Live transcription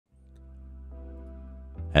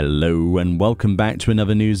Hello and welcome back to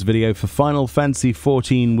another news video for Final Fantasy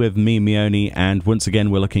XIV with me, Meoni, and once again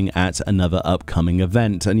we're looking at another upcoming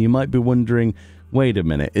event. And you might be wondering, wait a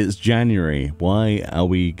minute, it's January, why are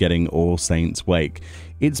we getting All Saints Wake?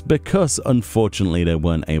 It's because unfortunately they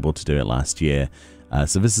weren't able to do it last year.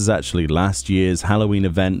 So this is actually last year's Halloween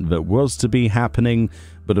event that was to be happening,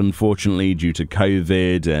 but unfortunately due to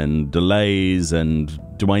COVID and delays and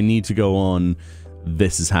do I need to go on,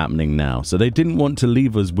 this is happening now. So they didn't want to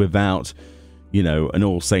leave us without, you know, an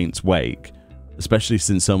All Saints Wake, especially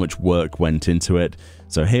since so much work went into it.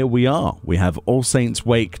 So here we are. We have All Saints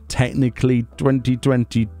Wake, technically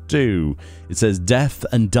 2022. It says Death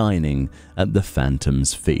and Dining at the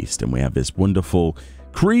Phantom's Feast. And we have this wonderful,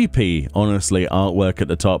 creepy, honestly, artwork at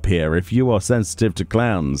the top here. If you are sensitive to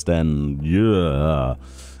clowns, then yeah.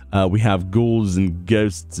 We have ghouls and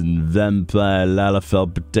ghosts and vampire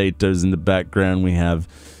lalafell potatoes in the background. We have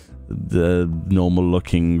the normal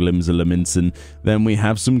looking Limsa. Then we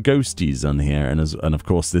have some ghosties on here. And of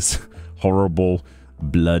course this horrible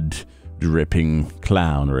blood dripping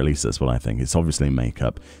clown, or at least that's what I think. It's obviously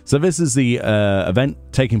makeup. So this is the event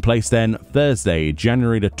taking place then Thursday,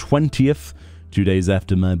 January the 20th, 2 days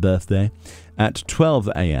after my birthday, at 12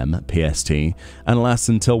 AM PST, and lasts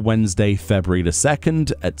until Wednesday, February the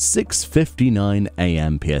 2nd at 6:59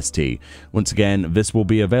 AM PST. Once again, this will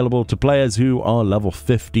be available to players who are level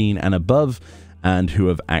 15 and above, and who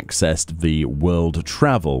have accessed the world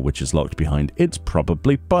travel, which is locked behind It's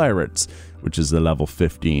Probably Pirates, which is the level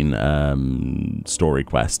 15 story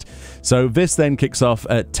quest. So this then kicks off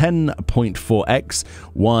at 10.4x,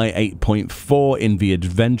 Y8.4 in the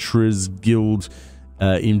Adventurers Guild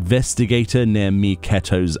Investigator near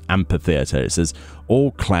Miketo's Amphitheater. It says, All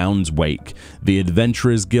Clowns Wake. The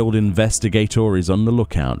Adventurers Guild Investigator is on the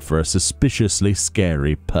lookout for a suspiciously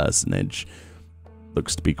scary personage.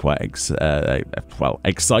 Looks to be quite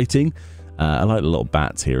exciting. I like the little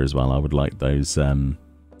bats here as well. I would like those, you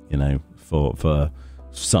know, for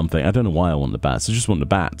something. I don't know why I want the bats. I just want the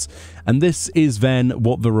bats. And this is then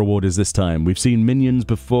what the reward is this time. We've seen minions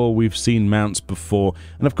before. We've seen mounts before.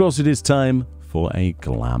 And of course it is time for a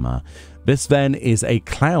glamour. This then is a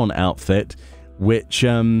clown outfit, which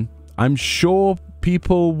I'm sure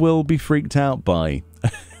people will be freaked out by.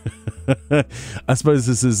 I suppose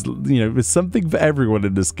this is, you know, there's something for everyone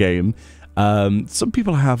in this game. Some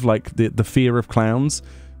people have like the fear of clowns.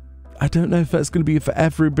 I don't know if that's going to be for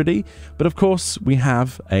everybody, but of course we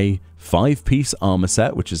have a 5-piece armor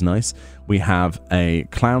set, which is nice. We have a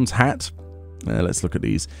clown's hat. Let's look at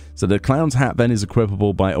these. So the clown's hat then is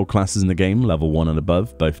equipable by all classes in the game, level 1 and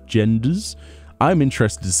above, both genders. I'm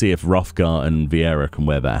interested to see if Hrothgar and Viera can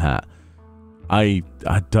wear that hat. I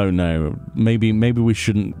don't know. Maybe we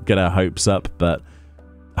shouldn't get our hopes up, but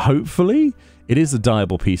hopefully it is a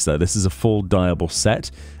dyeable piece though. This is a full dyeable set.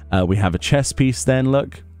 We have a chest piece then,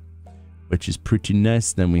 look, which is pretty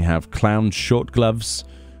nice. Then we have clown's short gloves.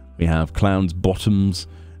 We have clown's bottoms,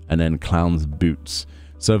 and then clown's boots.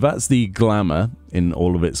 So that's the glamour in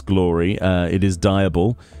all of its glory. It is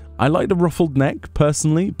dyeable. I like the ruffled neck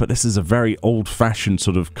personally, but this is a very old-fashioned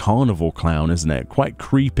sort of carnival clown, isn't it? Quite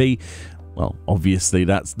creepy. Well, obviously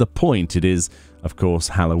that's the point. It is, of course,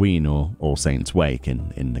 Halloween or All Saints Wake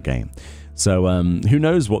in the game. So who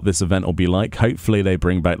knows what this event will be like. Hopefully they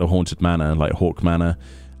bring back the Haunted Manor, like Hawk Manor,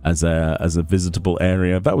 as a visitable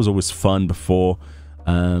area. That was always fun before.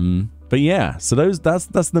 But yeah, so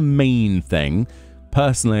that's the main thing.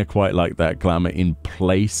 Personally, I quite like that glamour in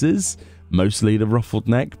places, mostly the ruffled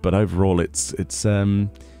neck, but overall it's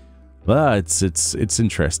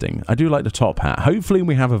interesting. I do like the top hat. Hopefully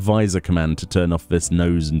we have a visor command to turn off this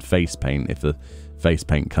nose and face paint if the face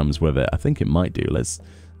paint comes with it. I think it might do. Let's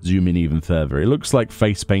zoom in even further. It looks like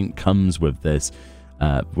face paint comes with this,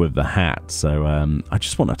 with the hat. So I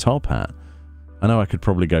just want a top hat. I know I could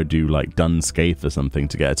probably go do like Dunscape or something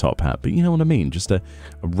to get a top hat, but you know what I mean? Just a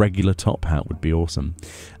regular top hat would be awesome.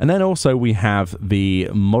 And then also we have the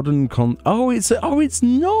modern oh, it's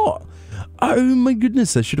not. Oh my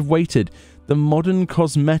goodness, I should have waited. The Modern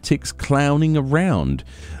Cosmetics Clowning Around,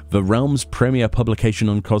 the realm's premier publication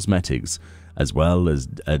on cosmetics, as well as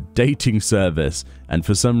a dating service, and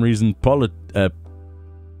for some reason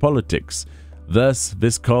politics. Thus,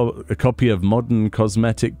 this a copy of Modern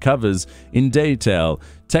Cosmetic covers in detail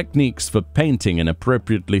techniques for painting an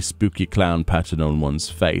appropriately spooky clown pattern on one's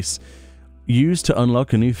face, used to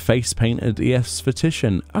unlock a new face paint at the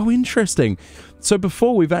esthetician. Oh, interesting. So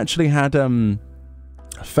before we've actually had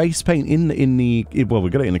face paint in the well, we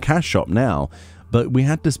got it in the cash shop now, but we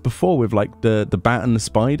had this before with like the bat and the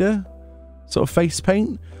spider sort of face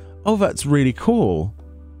paint. Oh, that's really cool.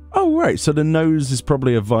 Oh, right. So the nose is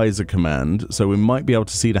probably a visor command. So we might be able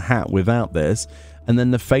to see the hat without this. And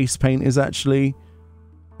then the face paint is actually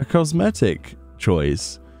a cosmetic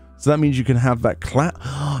choice. So that means you can have that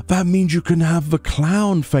that means you can have the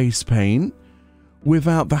clown face paint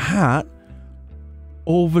without the hat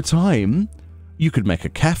all the time. You could make a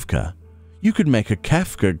Kefka. You could make a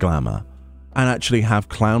Kefka glamour and actually have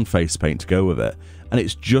clown face paint to go with it. And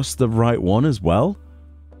it's just the right one as well.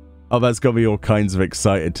 Oh, that's got me all kinds of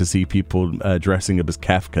excited to see people dressing up as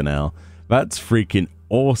Kefka now. That's freaking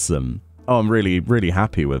awesome. Oh, I'm really, really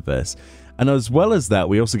happy with this. And as well as that,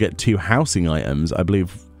 we also get 2 housing items. I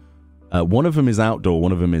believe one of them is outdoor,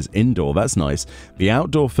 one of them is indoor. That's nice. The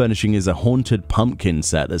outdoor furnishing is a haunted pumpkin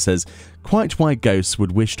set that says, quite why ghosts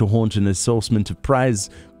would wish to haunt an assortment of prize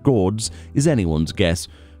gourds is anyone's guess.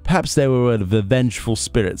 Perhaps they were the vengeful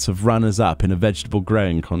spirits of runners-up in a vegetable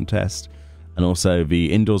growing contest. And also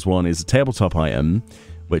the indoors one is a tabletop item,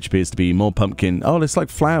 which appears to be more pumpkin. Oh, it's like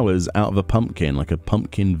flowers out of a pumpkin, like a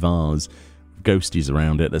pumpkin vase. Ghosties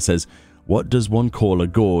around it that says, what does one call a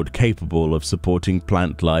gourd capable of supporting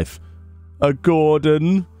plant life? A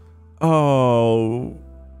Gordon. Oh,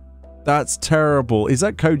 that's terrible. Is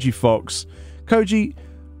that Koji Fox? Koji,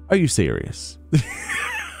 are you serious?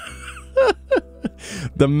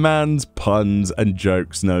 The man's puns and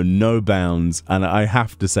jokes know no bounds, and I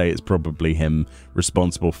have to say it's probably him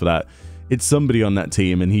responsible for that. It's somebody on that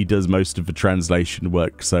team, and he does most of the translation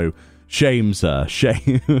work, so shame, sir,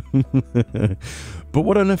 shame. But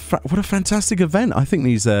what a fantastic event. I think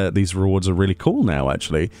these rewards are really cool now,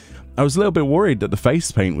 actually. I was a little bit worried that the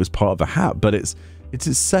face paint was part of the hat, but it's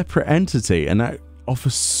a separate entity, and that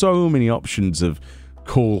offers so many options of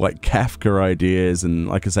cool, like, Kefka ideas, and,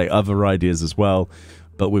 like I say, other ideas as well.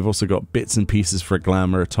 But we've also got bits and pieces for a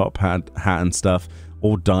glamour, a top hat and stuff,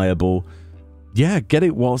 all dyeable. Yeah, get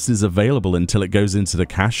it whilst it's available until it goes into the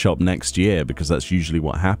cash shop next year, because that's usually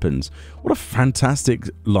what happens. What a fantastic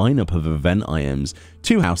lineup of event items.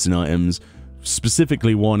 2 housing items,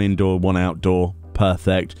 specifically 1 indoor, 1 outdoor.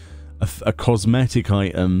 Perfect. A cosmetic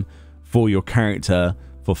item for your character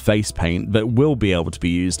for face paint that will be able to be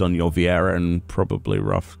used on your Viera and probably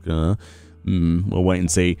Rufka. We'll wait and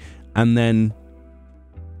see. And then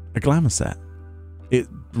a glamour set. It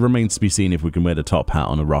remains to be seen if we can wear the top hat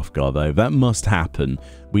on a Rufgar, though. That must happen.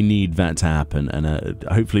 We need that to happen, and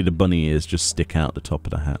hopefully the bunny ears just stick out the top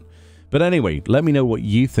of the hat. But anyway, let me know what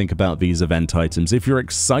you think about these event items. If you're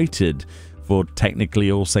excited for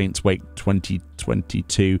technically All Saints Wake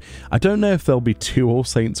 2022. I don't know if there'll be 2 All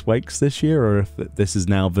Saints Wakes this year, or if this is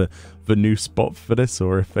now the new spot for this,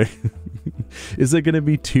 or if is there going to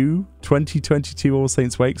be 2 2022 All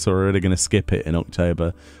Saints Wakes, or are they going to skip it in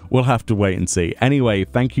October? We'll have to wait and see. Anyway,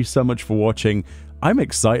 thank you so much for watching. I'm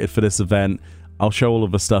excited for this event. I'll show all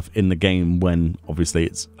of the stuff in the game when obviously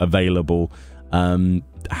it's available.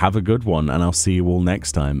 Have a good one, and I'll see you all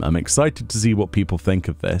next time. I'm excited to see what people think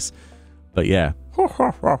of this. But yeah, I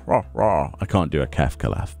can't do a Kefka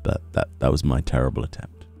laugh, but that was my terrible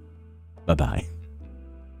attempt. Bye-bye.